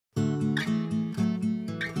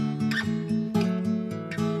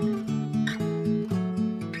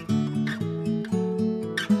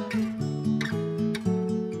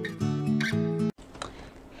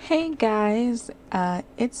Hey guys,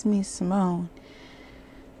 it's me, Simone,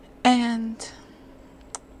 and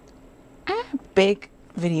I have a big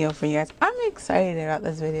video for you guys. I'm excited about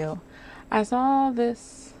this video. I saw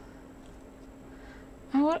this.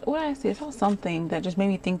 What did I see? I saw something that just made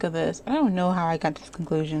me think of this. I don't know how I got to this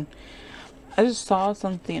conclusion. I just saw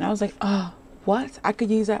something and I was like, oh, what? I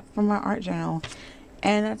could use that for my art journal.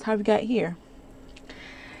 And that's how we got here.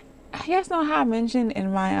 You guys know how I mentioned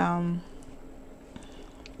in my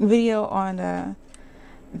video on the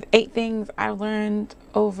 8 things I learned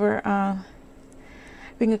over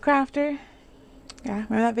being a crafter? Yeah,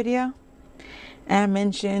 remember that video? And I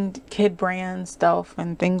mentioned kid brand stuff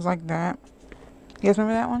and things like that. You guys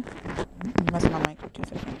remember that one? I'm messing my mic for 2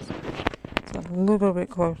 seconds. It's a little bit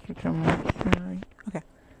closer to me. Okay.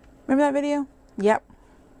 Remember that video? Yep.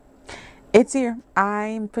 It's here.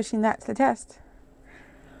 I'm pushing that to the test.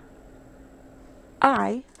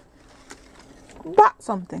 I bought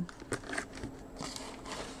something.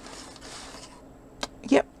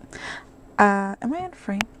 Yep. Am I in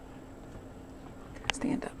frame?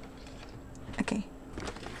 Stand up. Okay.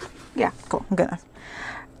 Yeah, cool. I'm good enough.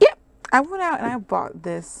 Yep. I went out and I bought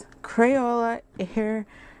this Crayola Air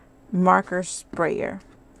Marker Sprayer.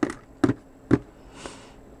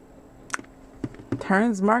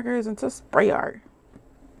 Turns markers into spray art.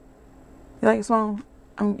 You're like, Sloan,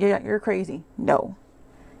 you're crazy. No.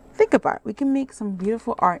 Think about it. We can make some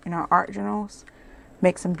beautiful art in our art journals.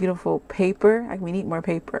 Make some beautiful paper. Like, we need more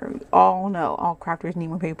paper. We all know all crafters need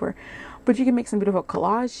more paper. But you can make some beautiful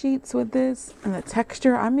collage sheets with this. And the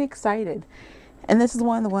texture, I'm excited. And this is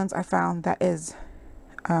one of the ones I found that is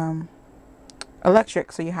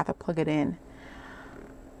electric. So you have to plug it in.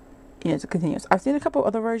 You know, it's continuous. I've seen a couple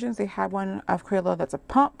other versions. They had one of Crayola that's a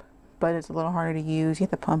pump, but it's a little harder to use. You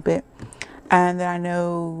have to pump it. And then I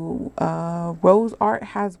know Rose Art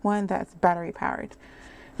has one that's battery powered,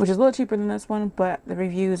 which is a little cheaper than this one, but the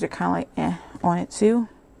reviews are kind of like on it too.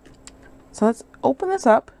 So let's open this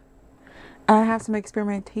up. And I have some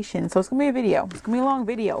experimentation. So it's going to be a video. It's going to be a long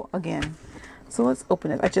video again. So let's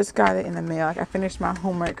open it. I just got it in the mail. Like, I finished my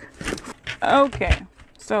homework. Okay.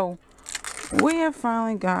 So we have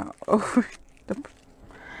finally got over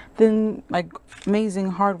the like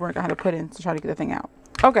amazing hard work I had to put in to try to get the thing out.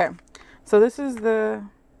 Okay. So this is the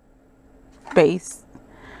base.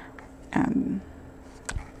 And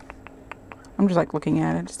I'm just like looking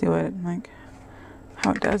at it to see what it, like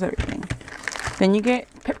how it does everything. Then you get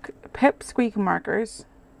pip squeak markers.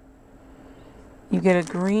 You get a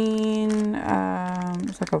green,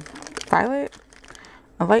 it's like a violet,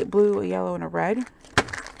 a light blue, a yellow, and a red.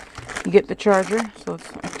 You get the charger. So let's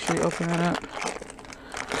actually open it up.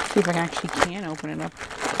 See if I can open it up.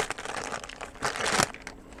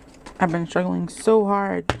 I've been struggling so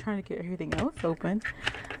hard trying to get everything else open.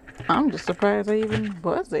 I'm just surprised I even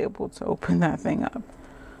was able to open that thing up.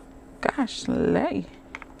 Gosh, slay.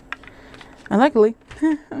 And luckily,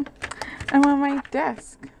 I'm on my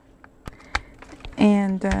desk.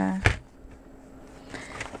 And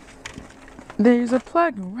there's a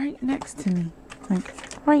plug right next to me. Like,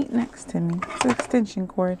 right next to me. It's an extension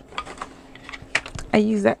cord. I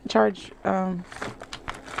use that to charge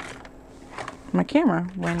my camera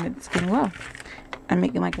when it's getting low. I'm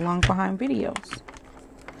making like long behind videos.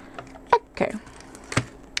 Okay.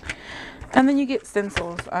 And then you get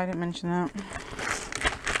stencils. I didn't mention that.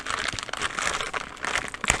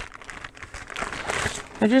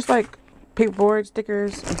 They're just like paperboard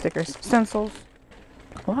stickers and stickers. Stencils.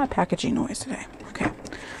 A lot of packaging noise today. Okay.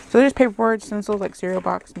 So there's paperboard stencils, like cereal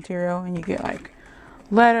box material. And you get like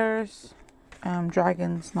letters,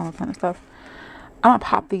 dragons, and all that kind of stuff. I'm going to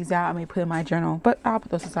pop these out. I may put in my journal. But I'll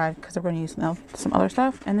put those aside because I'm going to use some other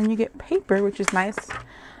stuff. And then you get paper, which is nice.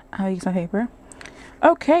 I'll use my paper.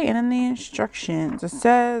 Okay, and then the instructions. It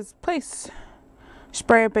says, place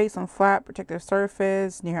sprayer base on flat protective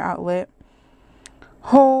surface near outlet.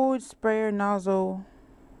 Hold sprayer nozzle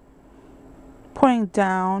pointing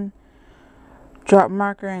down. Drop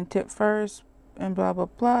marker and tip first. And blah, blah,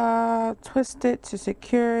 blah. Twist it to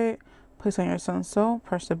secure it. Place on your stencil.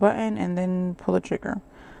 Press the button and then pull the trigger.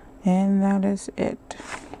 And that is it.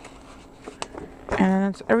 And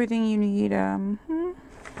that's everything you need.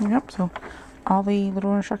 Yep, so all the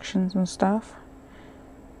little instructions and stuff.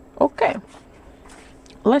 Okay,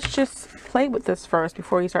 let's just play with this first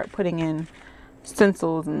before you start putting in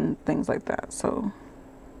stencils and things like that. So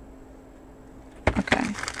okay,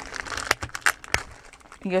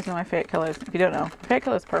 you guys know my favorite colors. If you don't know, my favorite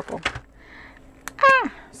color is purple.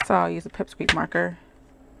 So I'll use a pipsqueak marker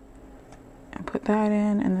and put that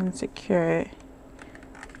in and then secure it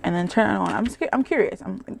and then turn it on. I'm curious.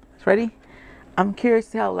 Ready? I'm curious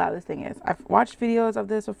to see how loud this thing is. I've watched videos of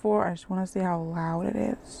this before. I just want to see how loud it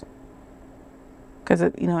is. Because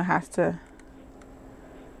it, you know, it has to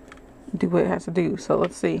do what it has to do. So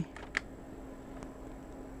let's see.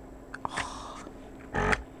 Oh.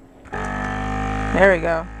 There we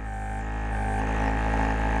go.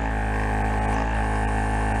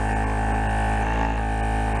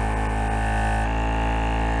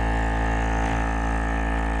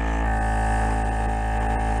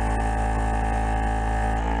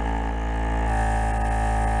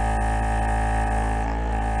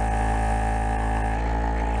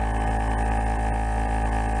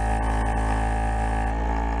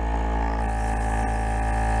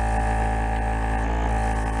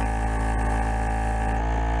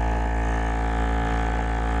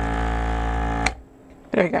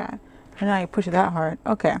 There you go. And now you push it that hard.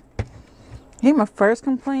 Okay. I think my first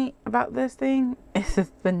complaint about this thing is that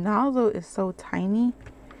the nozzle is so tiny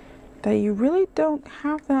that you really don't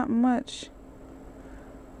have that much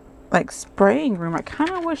like spraying room. I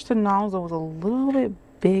kind of wish the nozzle was a little bit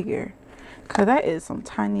bigger, because that is some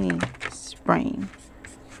tiny spraying.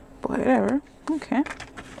 But whatever. Okay.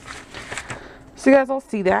 So you guys all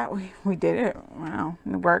see that. We did it. Wow.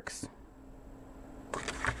 It works.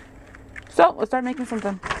 So let's start making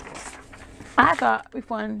something. I thought it'd be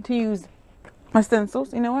fun to use my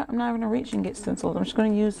stencils. You know what? I'm not even gonna reach and get stencils. I'm just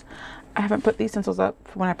gonna use, I haven't put these stencils up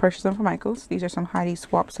when I purchased them from Michael's. These are some Heidi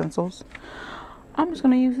Swap stencils. I'm just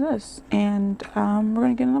gonna use this, and we're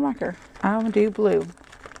gonna get in the marker. I'm gonna do blue.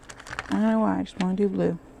 I don't know why, I just wanna do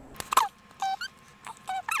blue.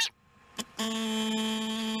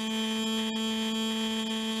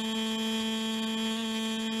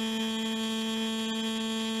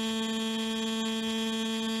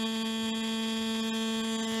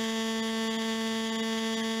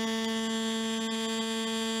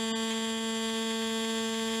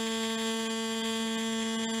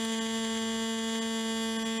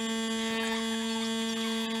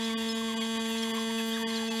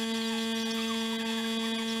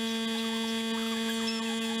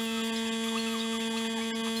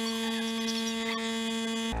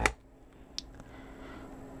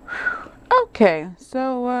 Okay,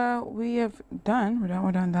 so we have done.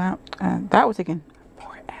 We're done that. That was taking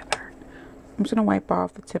forever. I'm just gonna wipe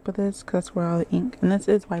off the tip of this because that's where all the ink, and this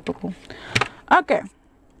is wipeable. Okay,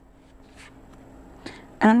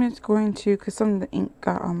 and I'm just going to, because some of the ink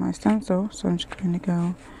got on my stencil, so I'm just going to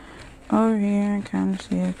go over here and kind of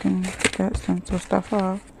see if I can get that stencil stuff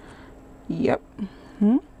off. Yep.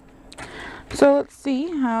 So let's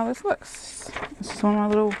see how this looks. This is one of my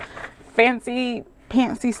little fancy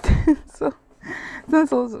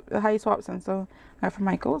stencils, a Heidi Swap stencil I got from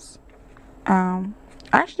Michael's. I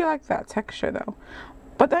actually like that texture though.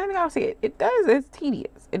 But the only thing I'll say, it's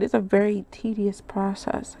tedious. It is a very tedious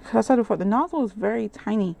process. Because I said before, the nozzle is very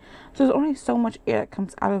tiny. So there's only so much air that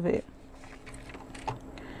comes out of it.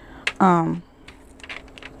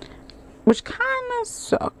 Which kind of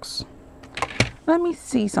sucks. Let me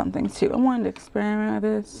see something too. I wanted to experiment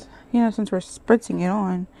with this. You know, since we're spritzing it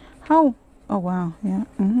on. How? Oh wow, yeah.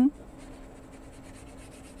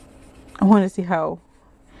 I want to see how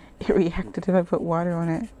it reacted if I put water on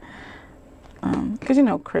it. Because you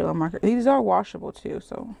know, Crayola marker. These are washable too,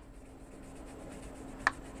 so.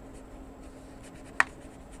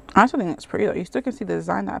 I also think that's pretty though. You still can see the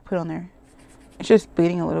design that I put on there. It's just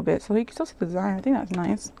bleeding a little bit, so you can still see the design. I think that's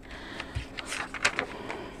nice.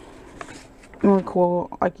 Really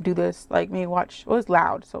cool. Like you do this, like maybe watch. Well, it's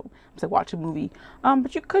loud, so I'm like watch a movie.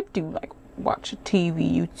 But you could do like watch a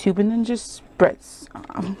TV, YouTube, and then just spritz.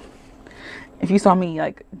 If you saw me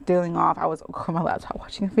like dealing off, I was on my laptop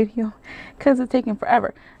watching a video because it's taking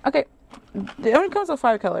forever. Okay, it only comes with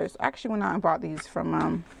 5 colors. I actually went out and bought these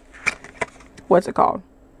from what's it called?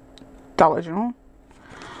 Dollar General.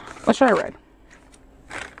 Let's try red.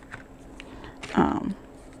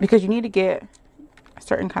 Because you need to get a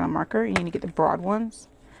certain kind of marker. You need to get the broad ones.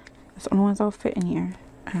 That's the only ones that'll fit in here.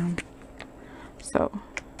 So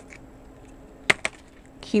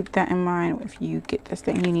keep that in mind. If you get this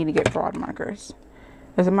thing, you need to get broad markers.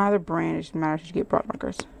 Doesn't matter the brand, it just matters you get broad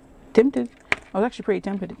markers. Tempted. I was actually pretty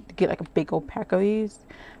tempted to get like a big old pack of these.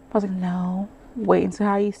 I was like, no, wait and see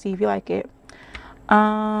how you see if you like it.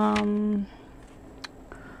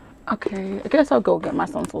 Okay, I guess I'll go get my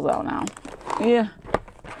stencils out now. Yeah,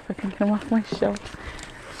 if I can get them off my shelf.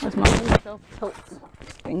 That's my little shelf tilts.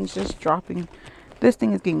 Things just dropping. This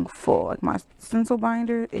thing is getting full. Like my stencil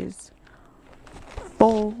binder is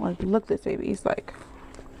full. Like look at this baby. It's like,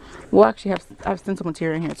 we'll actually have stencil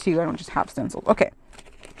material in here too. I don't just have stencils. Okay,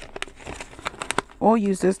 we'll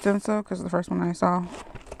use this stencil because it's the first one I saw.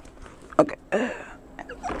 Okay.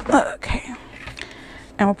 Okay.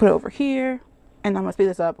 And we'll put it over here. And I'm going to speed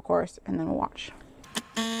this up, of course, and then we'll watch.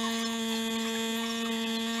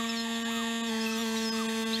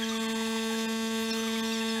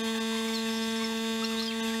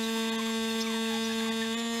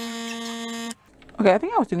 Okay, I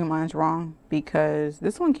think I was doing mine wrong because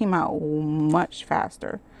this one came out much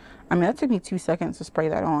faster. I mean, that took me 2 seconds to spray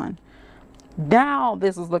that on. Now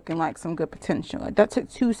this is looking like some good potential. Like that took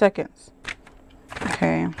 2 seconds.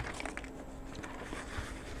 Okay.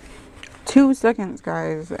 2 seconds,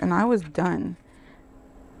 guys, and I was done.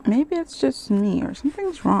 Maybe it's just me or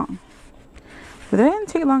something's wrong. But that didn't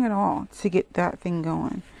take long at all to get that thing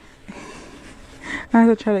going. I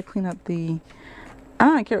have to try to clean up the... I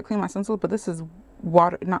don't care to clean my stencil, but this is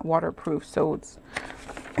not waterproof, so it's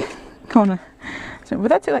gonna... But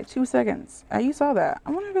that took like 2 seconds. You saw that.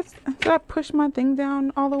 I wonder if it's... Did I push my thing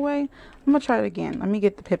down all the way? I'm gonna try it again. Let me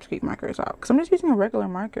get the Pipsqueak markers out. Because I'm just using a regular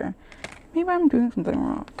marker. Maybe I'm doing something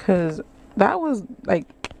wrong. Because that was like...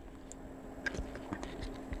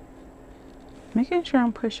 Making sure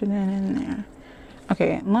I'm pushing it in there.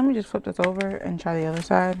 Okay, let me just flip this over and try the other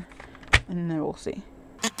side. And then we'll see.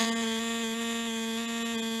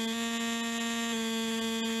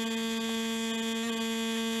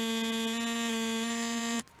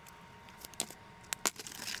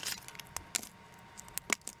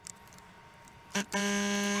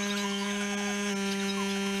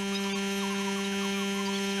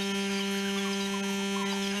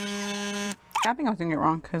 I think I was doing it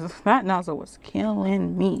wrong because that nozzle was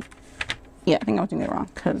killing me. Yeah, I think I was doing it wrong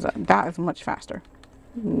because that is much faster.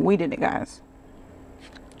 We did it, guys.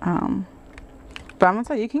 But I'm gonna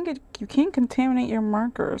tell you, you can contaminate your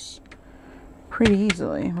markers pretty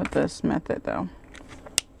easily with this method, though.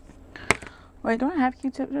 Wait, do I have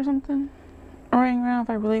Q-tips or something running around if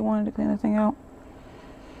I really wanted to clean this thing out?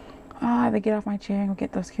 Oh, I have to get off my chair and go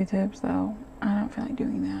get those Q-tips, though. I don't feel like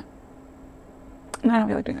doing that. No, I don't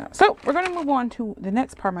feel like doing that. So we're going to move on to the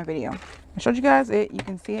next part of my video. I showed you guys it. You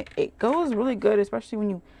can see it. It goes really good, especially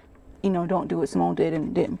when you know, don't do what Simone did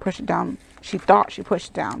and didn't push it down. She thought she pushed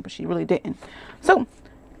it down, but she really didn't. So,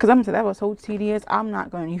 because I'm going to say that was so tedious, I'm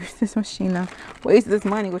not going to use this machine now. Waste this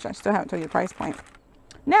money, which I still haven't told you the price point.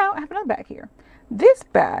 Now, I have another bag here. This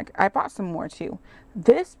bag, I bought some more too.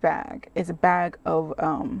 This bag is a bag of,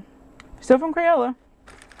 still from Crayola.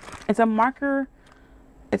 It's a marker.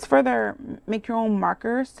 It's for their make your own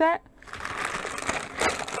marker set.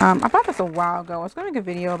 I bought this a while ago. I was going to make a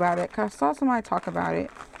video about it because I saw somebody talk about it.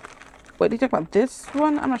 Wait, did he talk about this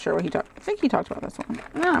one? I'm not sure what he talked. I think he talked about this one.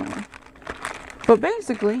 I don't know. But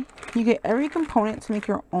basically, you get every component to make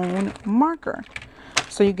your own marker.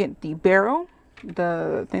 So you get the barrel,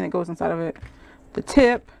 the thing that goes inside of it, the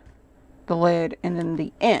tip, the lid, and then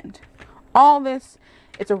the end. All this,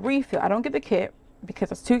 it's a refill. I don't get the kit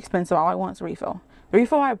because it's too expensive. All I want is a refill. The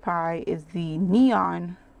refill I buy is the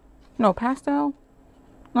pastel.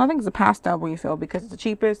 No, I think it's a pastel refill because it's the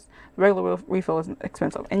cheapest. The regular refill is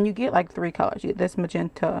expensive. And you get like 3 colors. You get this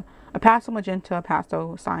magenta, a pastel magenta, a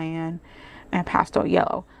pastel cyan, and a pastel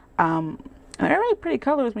yellow. And they're really pretty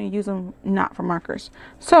colors when you use them not for markers.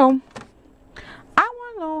 So, I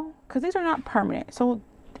want to know, because these are not permanent. So,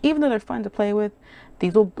 even though they're fun to play with,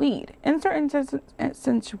 these will bleed. In certain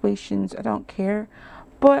situations, I don't care.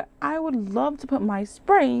 But I would love to put my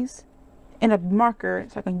sprays in a marker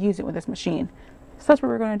so I can use it with this machine. So that's what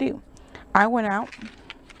we're going to do. I went out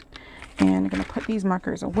and I'm going to put these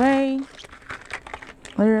markers away.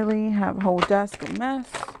 Literally have a whole desk a mess.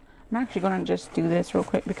 I'm actually going to just do this real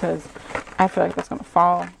quick because I feel like that's going to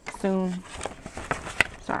fall soon.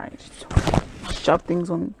 Sorry, just shove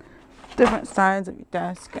things on different sides of your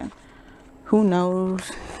desk and who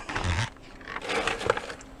knows.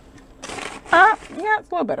 Yeah,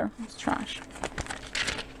 it's a little better. It's trash.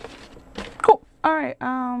 Cool. All right.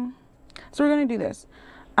 So we're gonna do this.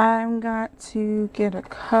 I'm got to get a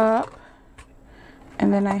cup,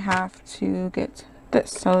 and then I have to get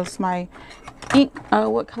this. So it's my ink.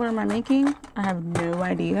 What color am I making? I have no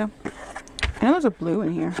idea. I know there's a blue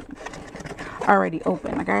in here already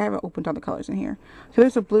open. Like I haven't opened all the colors in here. So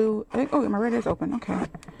there's a blue. Oh, my red is open. Okay.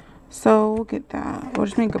 So we'll get that. We'll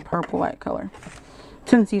just make a purple light color.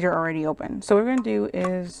 Since these are already open. So what we're going to do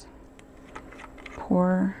is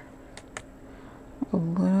pour a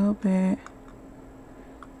little bit.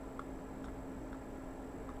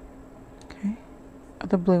 Okay. Of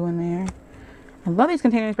the blue in there. I love these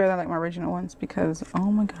containers better than like my original ones because,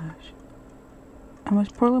 oh my gosh. I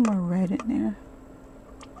must pour a little more red in there.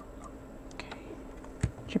 Okay.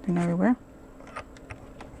 Dripping everywhere.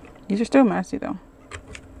 These are still messy though.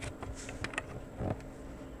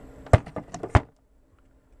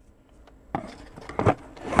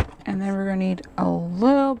 And then we're going need a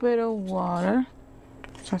little bit of water.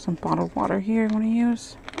 Let's try some bottled water here I want to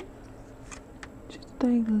use. Just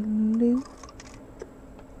dilute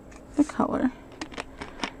the color.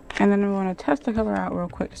 And then I'm going to test the color out real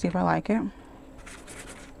quick to see if I like it.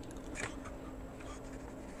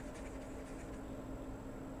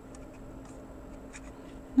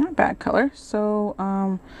 Not bad color. So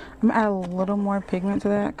I'm gonna add a little more pigment to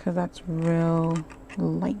that because that's real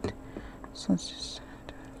light. So let's just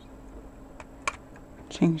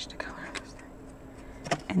change the color of this thing.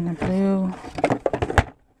 And the blue.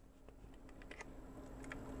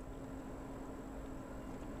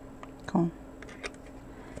 Cool.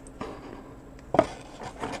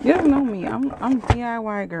 You don't know me. I'm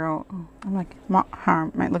DIY girl. Oh, I'm like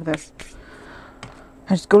harm. Look at this.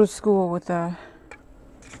 I just go to school with a.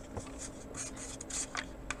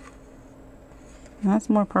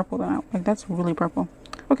 That's more purple than I like. That's really purple.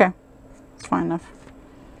 Okay, it's fine enough.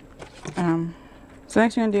 So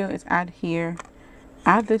next thing I'm gonna do is add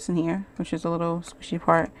this in here, which is a little squishy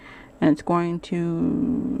part, and it's going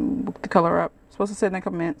to book the color up. It's supposed to sit in a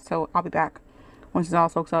couple minutes, so I'll be back once it all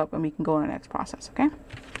soaks up and we can go on the next process. Okay.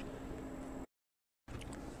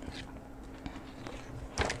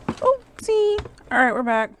 Oopsie. All right, we're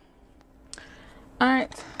back. All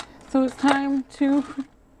right, so it's time to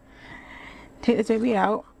take this baby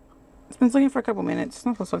out. It's been soaking for a couple minutes. It's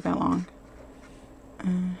not supposed to soak that long.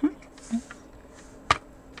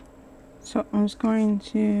 So I'm just going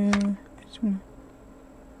to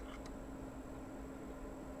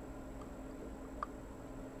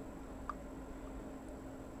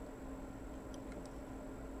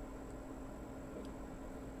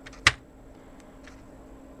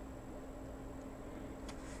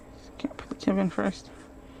put the tip in first,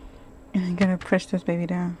 and then gonna push this baby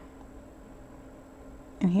down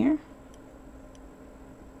in here.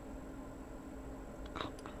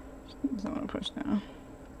 So I'm gonna push down.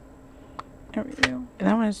 There we go. And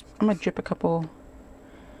I'm gonna drip a couple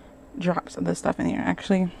drops of this stuff in here.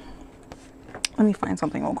 Actually, let me find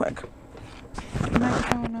something real quick.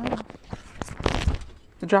 Oh no.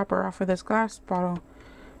 The dropper off of this glass bottle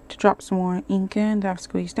to drop some more ink in that I've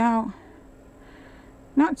squeezed out.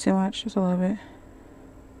 Not too much, just a little bit.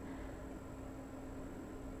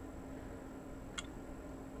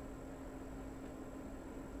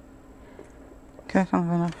 Okay, that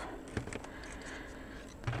sounds enough.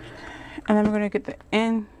 And then we're going to get the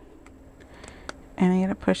end, and I'm going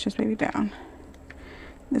to push this baby down.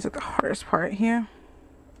 This is the hardest part here.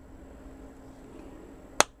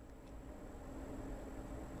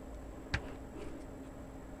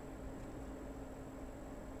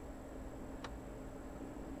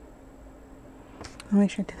 I'll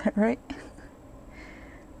make sure I do that right.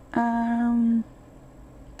 I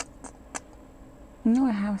know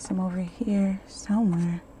I have some over here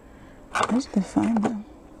somewhere. I just have to find them.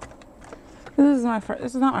 This is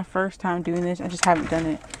not my first time doing this. I just haven't done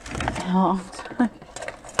it in a long time.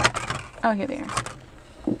 Oh, here they are.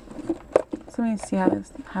 So let me see how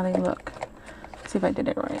they look. See if I did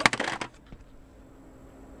it right.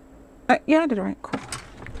 Yeah, I did it right. Cool.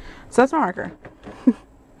 So that's my marker.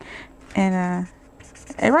 And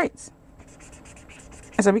it writes.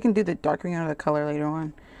 So we can do the darkening of the color later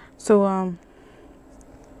on. So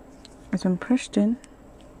it's been pushed in.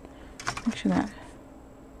 Make sure that.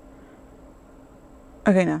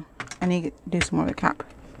 Okay, now I need to do some more of the cap.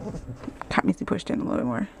 Cap needs to be pushed in a little bit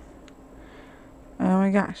more. Oh my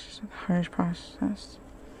gosh, it's the hardest process.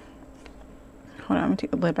 Hold on, I'm gonna take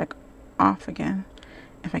the lid back off again.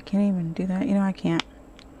 If I can't even do that, you know I can't.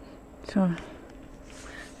 So I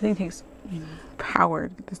think it takes power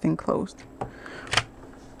to get this thing closed.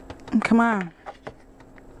 Come on.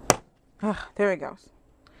 Oh, there it goes.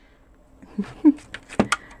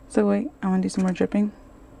 So wait, I want to do some more dripping.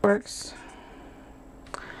 Works.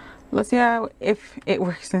 Let's see if it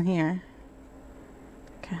works in here.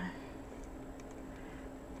 Okay.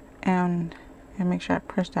 And make sure I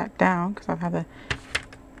push that down because I've had the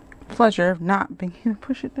pleasure of not being able to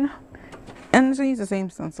push it down. And so use the same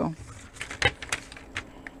stencil.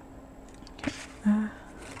 Okay.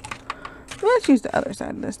 Let's use the other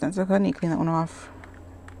side of this stencil because I need to clean that one off.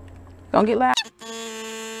 Don't get loud.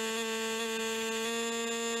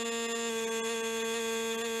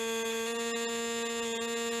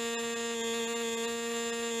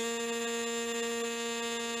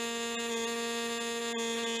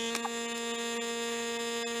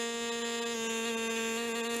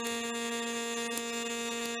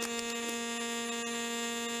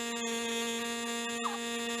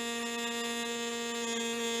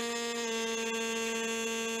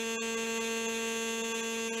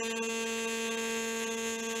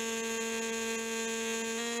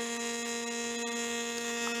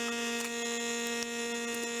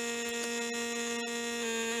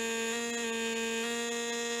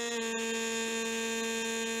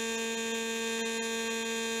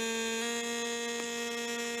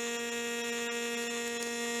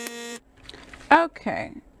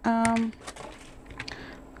 Okay.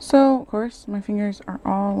 So of course my fingers are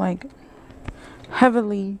all like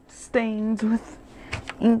heavily stained with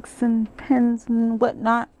inks and pens and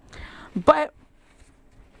whatnot, but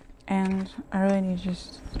and I really need to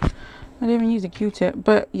just, I didn't even use a Q-tip,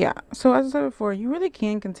 but yeah. So as I said before, you really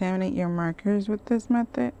can contaminate your markers with this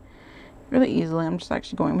method really easily. I'm just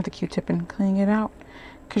actually going with a Q-tip and cleaning it out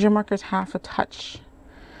because your markers have to touch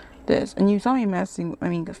this. And you saw me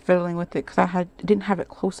fiddling with it because I didn't have it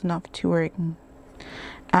close enough to where it can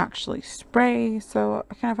actually spray. So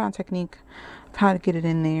I kind of found a technique of how to get it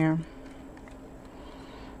in there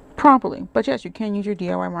properly. But yes, you can use your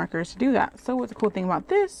DIY markers to do that. So what's the cool thing about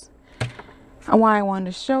this and why I wanted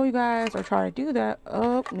to show you guys or try to do that,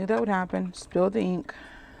 oh, knew that would happen, spilled the ink.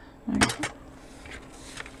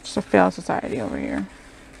 It's a failed society over here.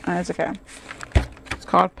 It's okay. It's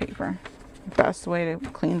called paper. Best way to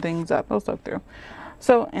clean things up. It'll soak through.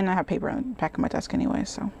 So, and I have paper on the back of my desk anyway.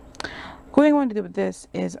 So, cool thing I want to do with this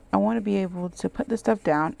is I want to be able to put this stuff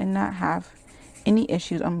down and not have any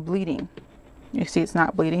issues on bleeding. You see, it's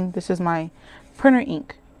not bleeding. This is my printer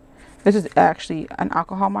ink. This is actually an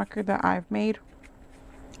alcohol marker that I've made.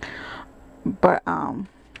 But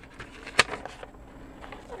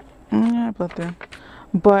yeah, bled through.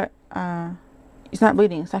 But it's not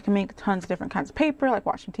bleeding, so I can make tons of different kinds of paper, like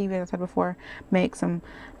watching TV, as I said before, make some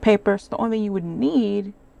paper. So the only thing you would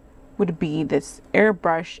need would be this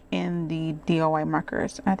airbrush and the DIY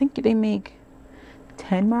markers. I think they make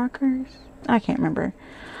 10 markers. I can't remember.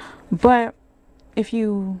 But if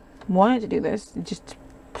you wanted to do this, just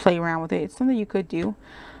play around with it. It's something you could do.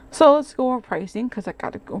 So let's go over pricing, because I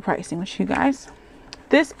gotta go pricing with you guys.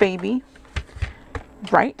 This baby,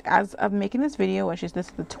 right as of making this video, which is the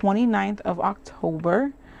 29th of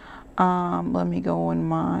October. Let me go on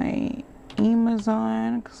my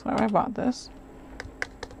Amazon, because I bought this.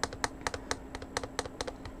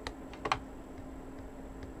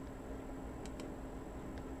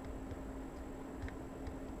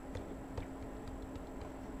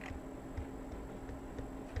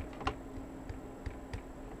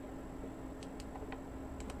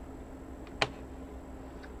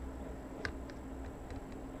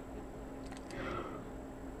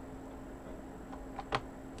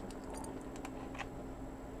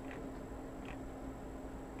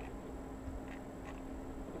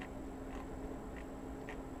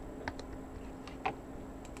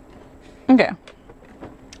 Okay,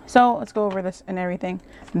 so let's go over this and everything.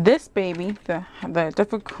 This baby,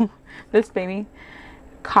 this baby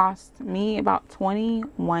cost me about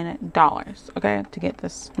 $21, okay, to get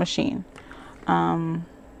this machine. That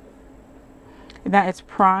is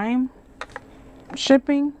prime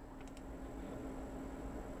shipping.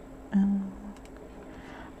 So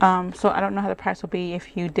I don't know how the price will be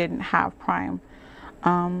if you didn't have prime.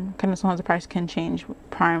 Kind of sometimes the price can change,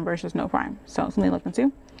 prime versus no prime. So it's something to look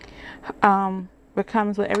into. It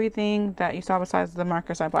comes with everything that you saw besides the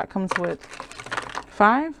markers I bought. It comes with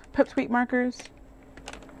 5 pipsqueak markers.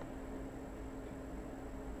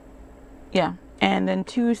 Yeah, and then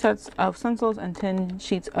 2 sets of stencils and 10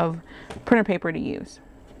 sheets of printer paper to use.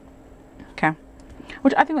 Okay,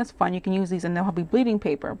 which I think that's fun. You can use these and they'll be bleeding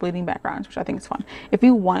paper, bleeding backgrounds, which I think is fun. If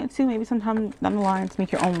you wanted to, maybe sometime down the line, to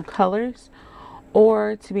make your own colors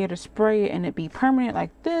or to be able to spray it and it be permanent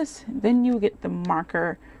like this, then you get the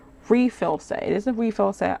marker refill set. It is a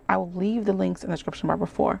refill set. I will leave the links in the description bar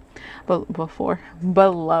below.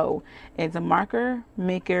 It's a marker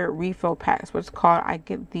maker refill pack. That's what it's called. I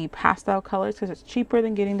get the pastel colors because it's cheaper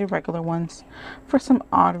than getting the regular ones for some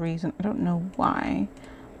odd reason. I don't know why.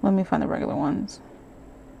 Let me find the regular ones.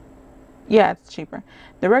 Yeah, it's cheaper.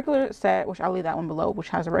 The regular set, which I'll leave that one below, which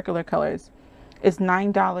has the regular colors, is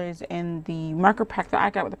 $9, and the marker pack that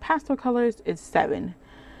I got with the pastel colors is $7.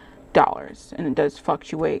 And it does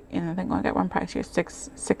fluctuate, and I think I got one price here,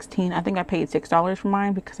 $16. I think I paid $6 for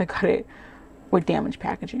mine because I got it with damaged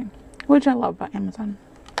packaging, which I love about Amazon.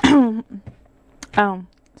 So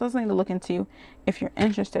that's something to look into if you're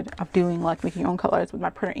interested of doing, like, making your own colors with my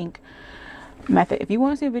printer ink method. If you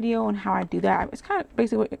want to see a video on how I do that, it's kind of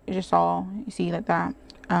basically what you just saw. You see, like that.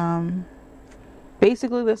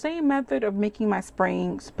 Basically the same method of making my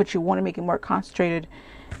sprayings, but you want to make it more concentrated,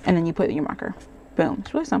 and then you put in your marker. Boom.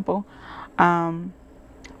 It's really simple. So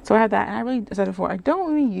I have that, and I really said before, I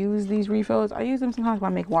don't really use these refills. I use them sometimes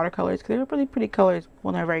when I make watercolors because they're really pretty colors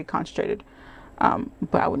when they're very concentrated. But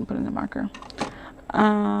I wouldn't put in the marker.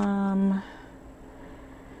 And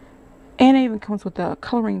it even comes with a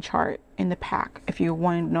coloring chart in the pack if you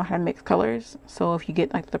want to know how to mix colors. So if you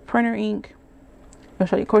get like the printer ink, it'll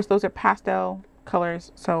show you. Of course, those are pastel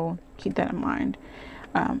colors, so keep that in mind.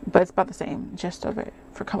 But it's about the same gist of it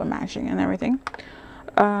for color matching and everything.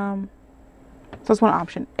 So that's one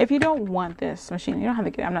option. If you don't want this machine, you don't have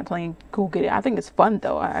to get it. I'm not telling you go get it. I think it's fun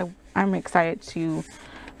though. I'm excited to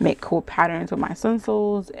make cool patterns with my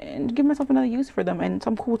stencils and give myself another use for them and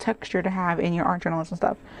some cool texture to have in your art journals and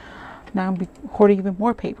stuff. Now I'm hoarding even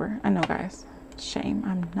more paper. I know, guys. Shame.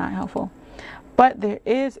 I'm not helpful. But there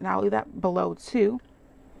is, and I'll leave that below too.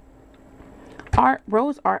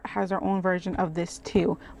 Rose Art has their own version of this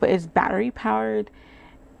too, but it's battery powered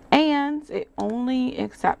and it only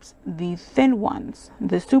accepts the thin ones,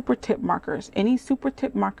 the super tip markers. Any super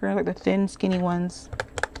tip marker, like the thin skinny ones.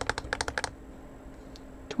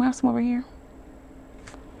 Do I have some over here?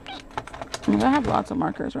 I have lots of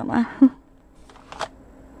markers, remember?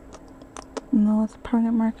 No, it's a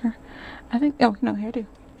permanent marker. I think, oh no, here I do.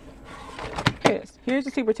 Here it is. Here's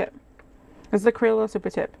the super tip. This is the Crayola super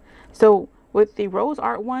tip. So with the Rose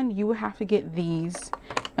Art one, you would have to get these.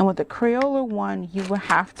 And with the Crayola one, you would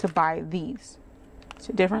have to buy these. See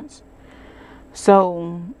the difference?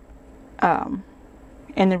 So, and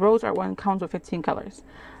the Rose Art one comes with 15 colors.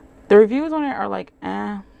 The reviews on it are like,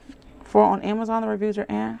 For on Amazon, the reviews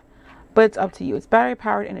are but it's up to you. It's battery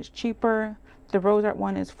powered and it's cheaper. The Rose Art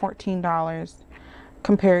one is $14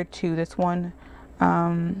 compared to this one.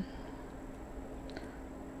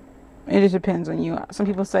 It just depends on you. Some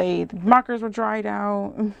people say the markers were dried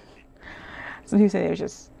out. Some people say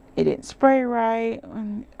it didn't spray right.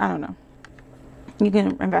 I don't know. You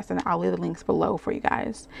can invest in it. I'll leave the links below for you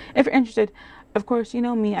guys if you're interested. Of course, you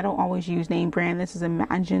know me, I don't always use name brand. This is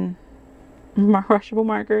Imagine Rushable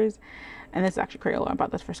markers, and this is actually Crayola. I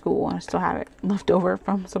bought this for school and I still have it left over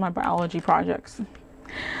from some of my biology projects.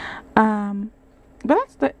 But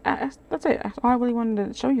that's it. That's all I really wanted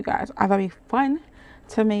to show you guys. I thought it'd be fun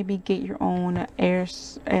to maybe get your own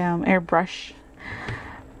airbrush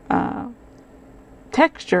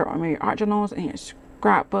texture on your art journals and your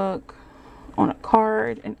scrapbook on a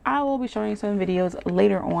card, and I will be showing you some videos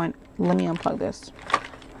later on. Let me unplug this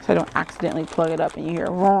so I don't accidentally plug it up and you hear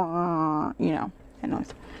that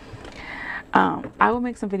noise. I will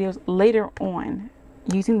make some videos later on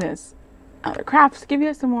using this other crafts, give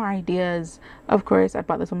you some more ideas. Of course, I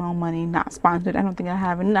bought this with my own money, not sponsored. I don't think I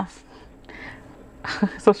have enough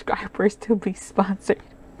subscribers to be sponsored.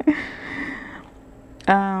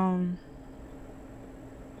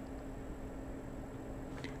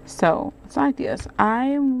 So it's ideas.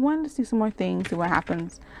 I wanted to see some more things, see what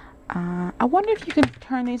happens. I wonder if you could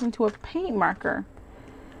turn these into a paint marker.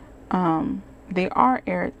 They are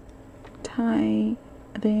airtight,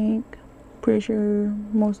 I think. Pretty sure,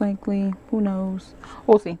 most likely. Who knows?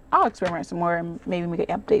 We'll see. I'll experiment some more and maybe make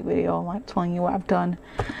an update video like telling you what I've done.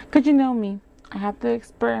 Cause you know me, I have to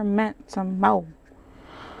experiment some more.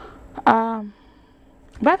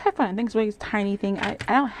 But I've had fun. I think it's really tiny thing.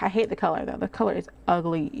 I hate the color though. The color is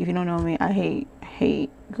ugly. If you don't know me, I hate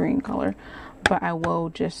green color. But I will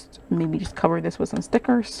just cover this with some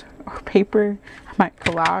stickers or paper. I might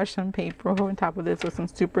collage some paper on top of this with some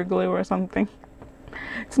super glue or something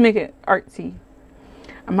to make it artsy.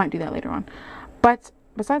 I might do that later on. But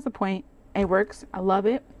besides the point, it works. I love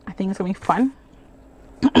it. I think it's gonna be fun.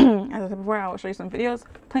 As I said before, I will show you some videos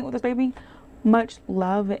playing with this baby. Much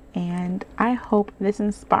love, and I hope this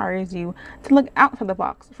inspires you to look outside the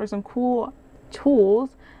box for some cool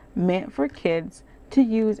tools meant for kids to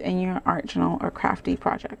use in your art journal or crafty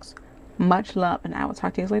projects. Much love, and I will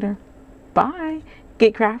talk to you guys later. Bye.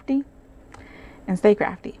 Get crafty and stay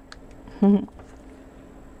crafty.